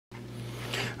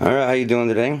Alright, how you doing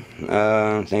today?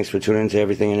 Thanks for tuning into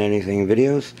Everything and Anything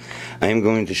videos. I am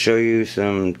going to show you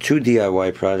two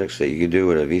DIY projects that you can do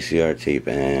with a VCR tape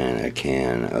and a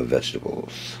can of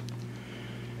vegetables.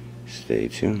 Stay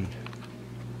tuned.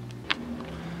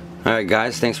 Alright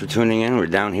guys, thanks for tuning in. We're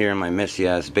down here in my messy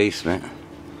ass basement.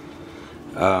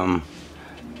 I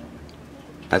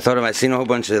thought I'd seen a whole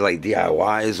bunch of like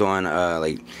DIYs on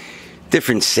like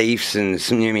different safes and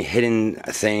some hidden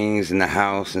things in the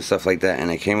house and stuff like that, and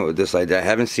I came up with this idea. I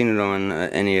haven't seen it on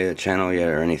any channel yet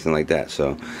or anything like that,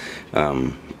 so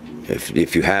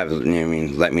if you have,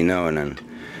 let me know and then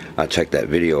I'll check that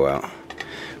video out.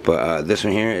 But this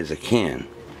one here is a can,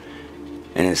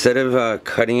 and instead of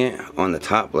cutting it on the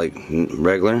top like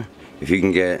regular, if you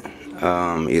can get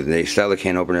either they sell a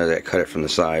can opener that cut it from the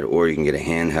side, or you can get a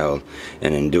handheld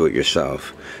and then do it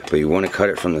yourself. But you want to cut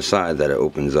it from the side that it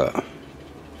opens up.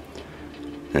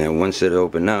 And then once it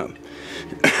opens up,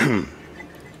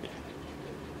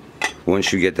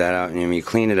 once you get that out, and you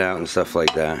clean it out and stuff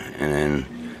like that, and then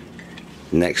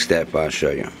next step I'll show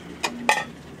you.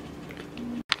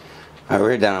 Alright,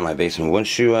 we're down in my basement.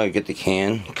 Once you get the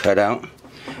can cut out,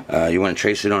 you want to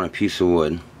trace it on a piece of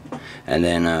wood, and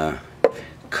then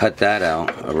cut that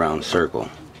out a round circle,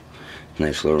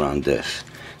 nice little round disc.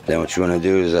 Then what you want to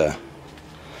do is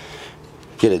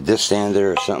get a disc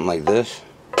sander or something like this,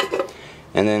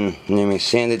 and then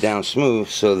sand it down smooth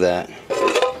so that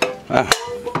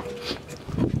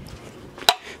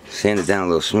sand it down a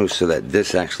little smooth so that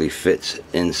this actually fits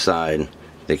inside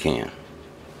the can.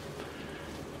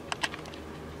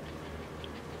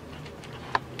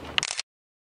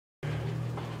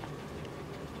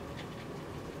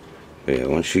 But yeah,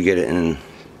 once you get it in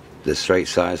this right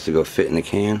size to go fit in the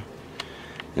can,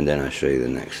 and then I'll show you the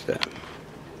next step.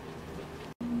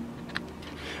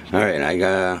 Alright,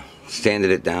 I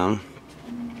sanded it down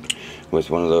with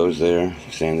one of those there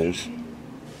sanders,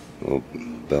 a little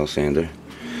bell sander,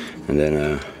 and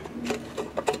then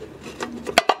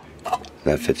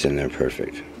that fits in there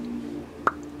perfect.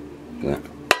 That.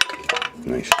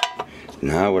 Nice.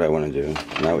 Now what I want to do,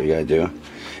 now what you gotta do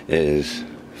is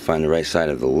find the right side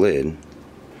of the lid,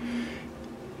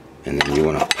 and then you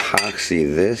want to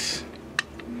epoxy this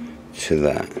to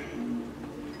that.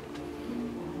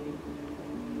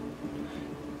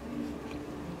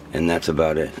 And that's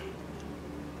about it.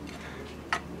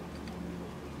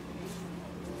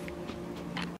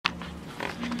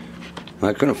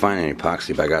 Well, I couldn't find any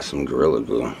epoxy, but I got some Gorilla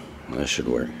Glue. That should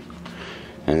work.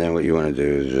 And then what you want to do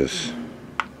is just,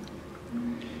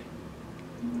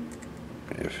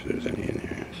 if there's any in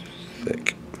here, it's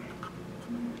thick.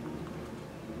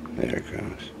 There it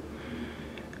goes.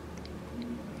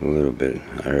 A little bit,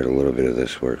 I heard a little bit of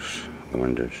this works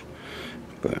wonders,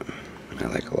 but I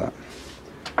like a lot.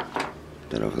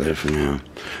 That over there for now.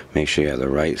 Make sure you have the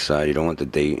right side. You don't want the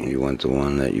date, you want the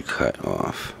one that you cut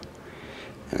off.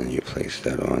 And you place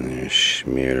that on there,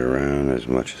 smear it around as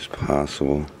much as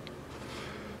possible.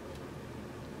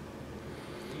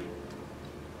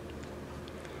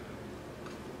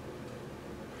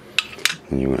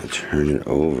 And you want to turn it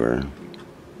over.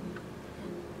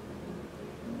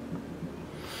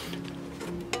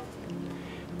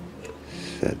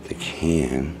 Set the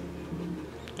can.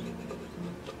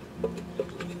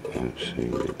 So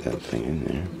you get that thing in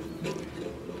there.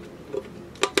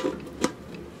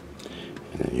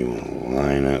 And then you want to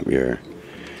line up you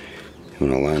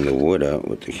want to line the wood up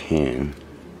with the can.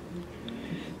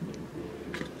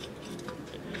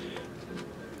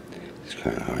 It's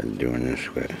kind of hard doing this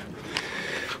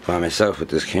by myself with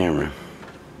this camera.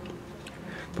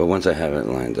 But once I have it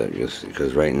lined up, just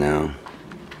because right now,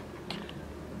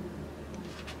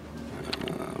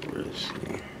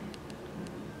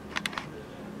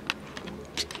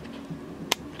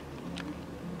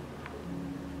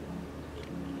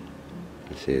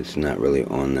 see, it's not really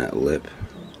on that lip.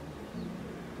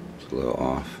 It's a little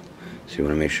off. So you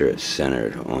want to make sure it's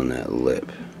centered on that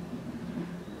lip,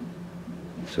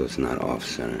 so it's not off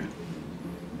center.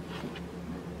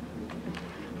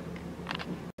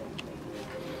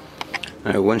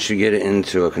 Alright, once you get it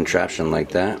into a contraption like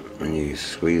that, and you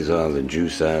squeeze all the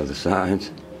juice out of the sides,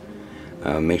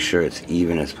 make sure it's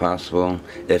even as possible.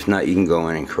 If not, you can go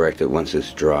in and correct it once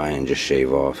it's dry and just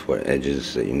shave off what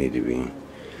edges that you need to be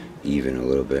even a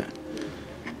little bit.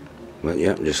 But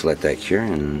yep, just let that cure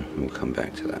and we'll come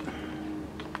back to that.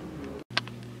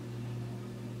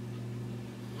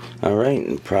 Alright,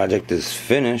 the project is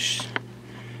finished,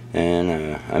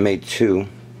 and I made two.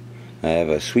 I have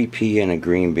a sweet pea and a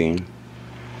green bean.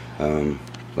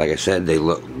 Like I said, they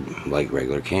look like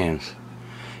regular cans.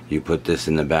 You put this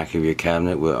in the back of your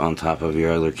cabinet on top of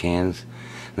your other cans.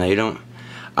 Now you don't,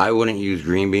 I wouldn't use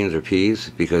green beans or peas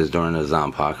because during a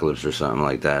zombie-apocalypse or something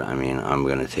like that, I mean, I'm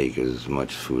gonna take as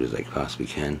much food as I possibly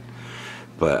can.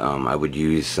 But I would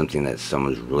use something that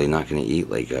someone's really not gonna eat,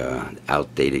 like a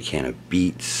outdated can of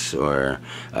beets or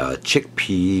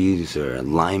chickpeas or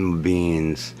lima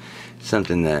beans,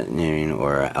 something that, you know, what I mean,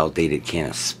 or an outdated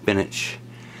can of spinach,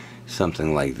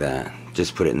 something like that.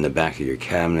 Just put it in the back of your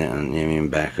cabinet, and, you know, what I mean,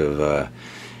 back of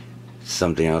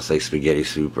something else like spaghetti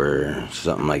soup or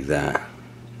something like that.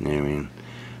 You know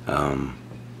what I mean?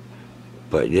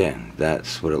 But yeah,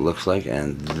 that's what it looks like.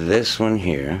 And this one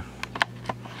here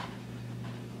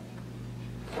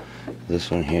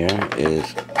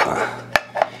is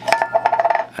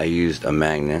I used a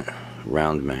magnet,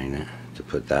 round magnet, to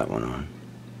put that one on.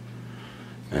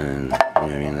 And you know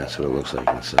what I mean, that's what it looks like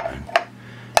inside.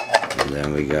 And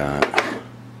then we got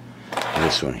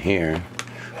this one here,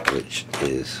 which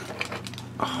is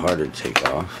harder to take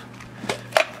off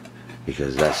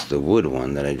because that's the wood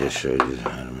one that I just showed you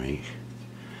how to make.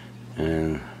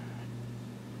 And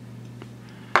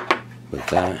with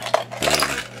that,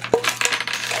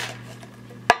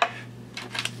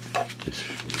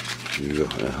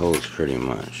 it holds pretty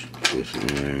much. Just, you know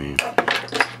what I mean?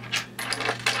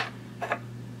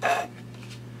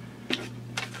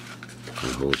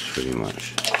 It holds pretty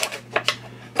much.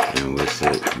 And with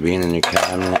it being in your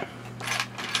cabinet,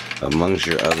 among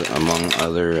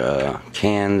other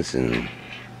cans and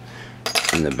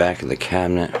in the back of the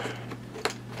cabinet,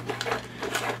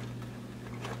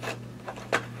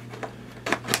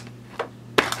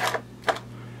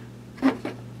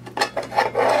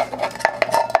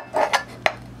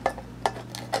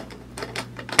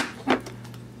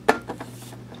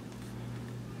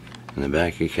 in the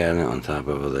back of your cabinet on top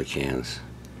of other cans,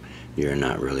 you're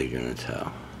not really gonna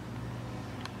tell.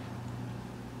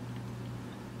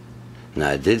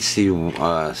 Now I did see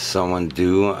someone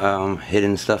do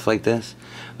hidden stuff like this.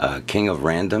 King of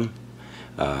Random,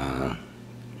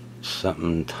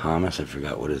 something Thomas, I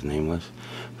forgot what his name was,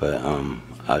 but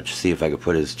I'll just see if I could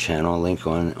put his channel link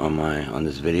on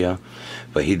this video.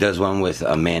 But he does one with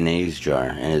a mayonnaise jar,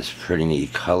 and it's pretty neat. He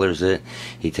colors it.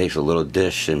 He takes a little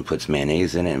dish and puts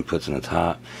mayonnaise in it and puts it on the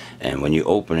top, and when you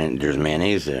open it, there's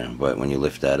mayonnaise there, but when you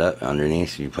lift that up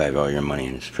underneath, you probably have all your money,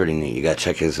 and it's pretty neat. You gotta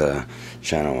check his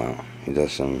channel out. He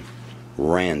does some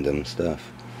random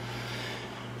stuff.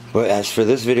 But as for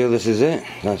this video, this is it.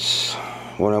 That's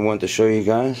what I wanted to show you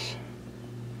guys.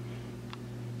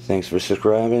 Thanks for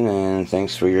subscribing, and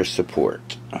thanks for your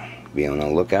support. Be on the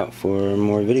lookout for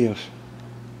more videos.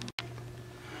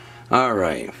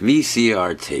 Alright,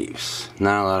 VCR tapes.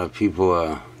 Not a lot of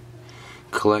people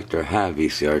collect or have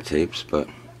VCR tapes, but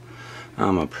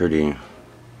I'm a pretty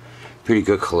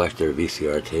good collector of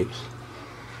VCR tapes.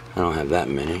 I don't have that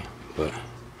many, but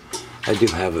I do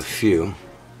have a few.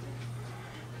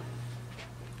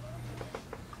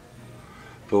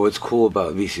 But what's cool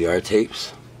about VCR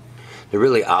tapes, they're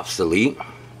really obsolete.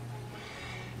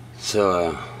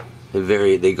 So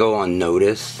they go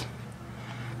unnoticed.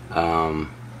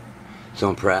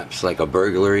 So perhaps like a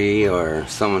burglary or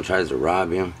someone tries to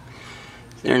rob you,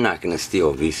 they're not going to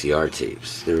steal VCR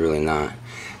tapes. They're really not.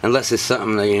 Unless it's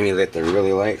something that, you know, that they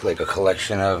really like a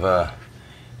collection of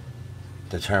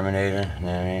the Terminator, you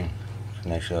know what I mean?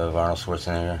 Collection of Arnold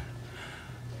Schwarzenegger.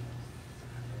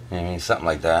 You know what I mean? Something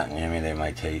like that, you know what I mean, they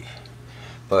might take.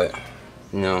 But,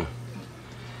 you know,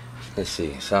 let's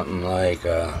see, something like,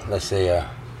 let's say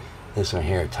this one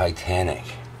here, Titanic.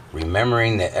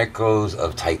 Remembering the Echoes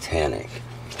of Titanic.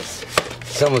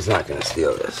 Someone's not going to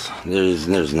steal this.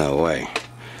 There's no way.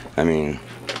 I mean,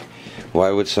 why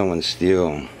would someone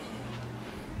steal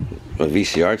a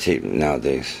VCR tape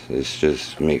nowadays? This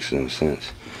just makes no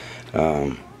sense.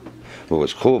 But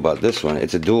what's cool about this one,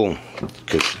 it's a dual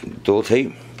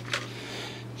tape.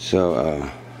 So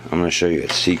I'm going to show you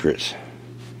its secrets.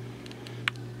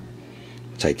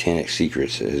 Titanic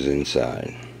Secrets is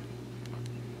inside.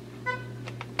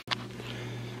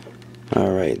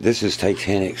 Alright, this is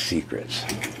Titanic Secrets.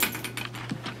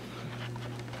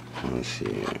 Let's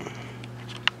see.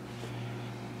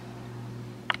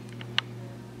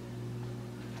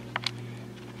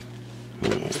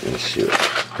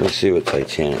 Let's see what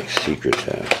Titanic Secrets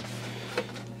have.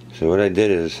 So what I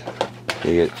did is,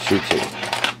 you get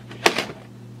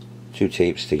two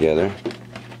tapes together,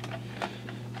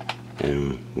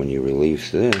 and when you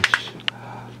release this,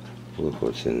 look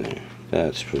what's in there.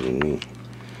 That's pretty neat.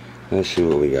 Let's see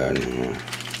what we got in here.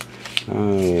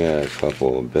 Oh, we got a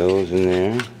couple of bills in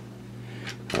there.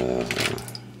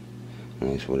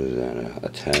 Nice, what is that? A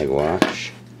tag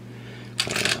watch.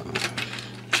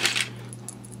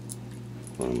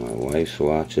 One of my wife's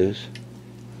watches.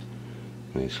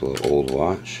 Nice little old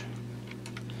watch.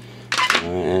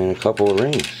 And a couple of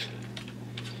rings.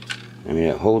 I mean,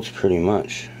 it holds pretty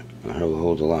much. It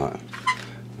holds a lot.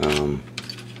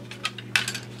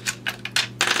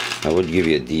 I would give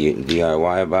you a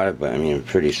DIY about it, but I mean,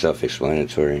 pretty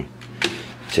self-explanatory.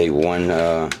 Take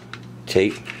one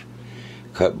tape,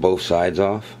 cut both sides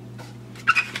off.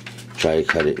 Try to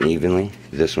cut it evenly.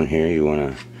 This one here, you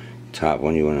want to top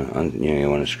one, you want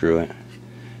to screw it.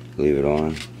 Leave it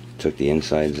on. Took the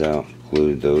insides out,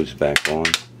 glued those back on.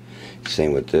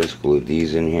 Same with this, glued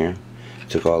these in here.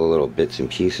 Took all the little bits and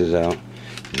pieces out.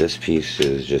 This piece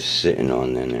is just sitting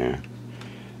on in there.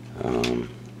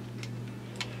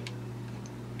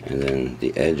 And then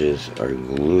the edges are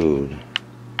glued.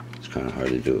 It's kind of hard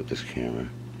to do with this camera.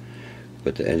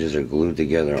 But the edges are glued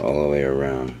together all the way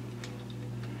around.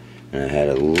 And I had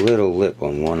a little lip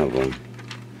on one of them,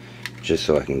 just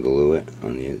so I can glue it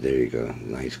on the end. There you go,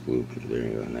 nice glue. There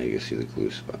you go. Now you can see the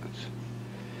glue spots.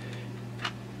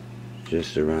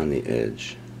 Just around the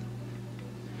edge,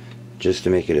 just to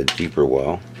make it a deeper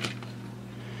well.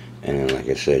 And then, like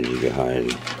I said, you can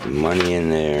hide money in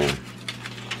there.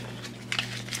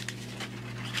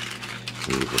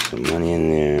 You put some money in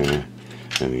there.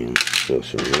 I mean, throw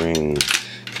some rings.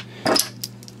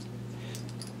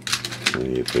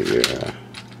 And you put your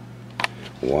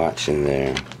watch in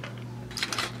there.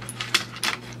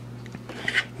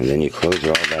 And then you close it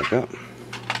all back up.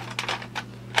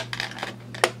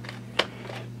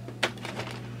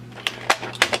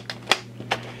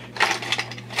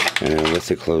 And then with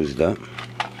it closed up,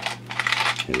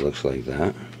 it looks like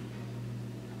that.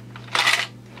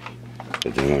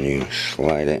 But then when you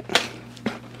slide it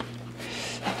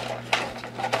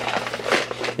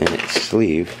in its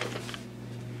sleeve,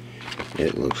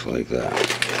 it looks like that.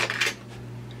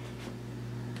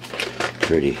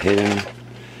 Pretty hidden.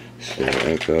 Stereo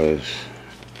Echoes.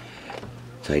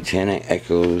 Titanic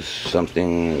Echoes,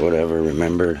 something, whatever,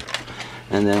 remembered.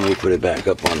 And then we put it back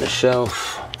up on the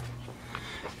shelf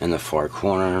in the far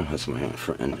corner. That's my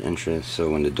entrance. So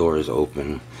when the door is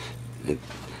open, it's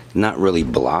not really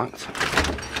blocked,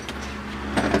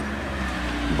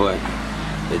 but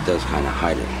it does kind of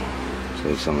hide it. So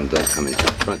if someone does come into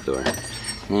the front door,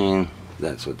 and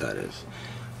that's what that is.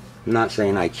 I'm not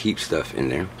saying I keep stuff in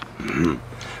there,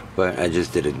 but I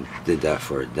just did that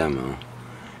for a demo,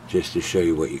 just to show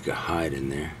you what you could hide in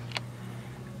there.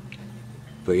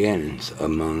 But yeah, it's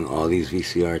among all these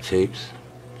VCR tapes,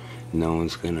 no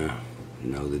one's gonna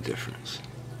know the difference.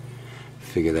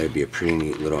 Figure that'd be a pretty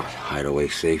neat little hideaway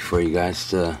safe for you guys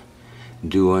to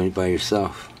do by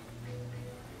yourself.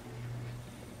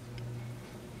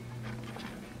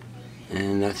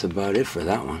 And that's about it for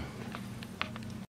that one.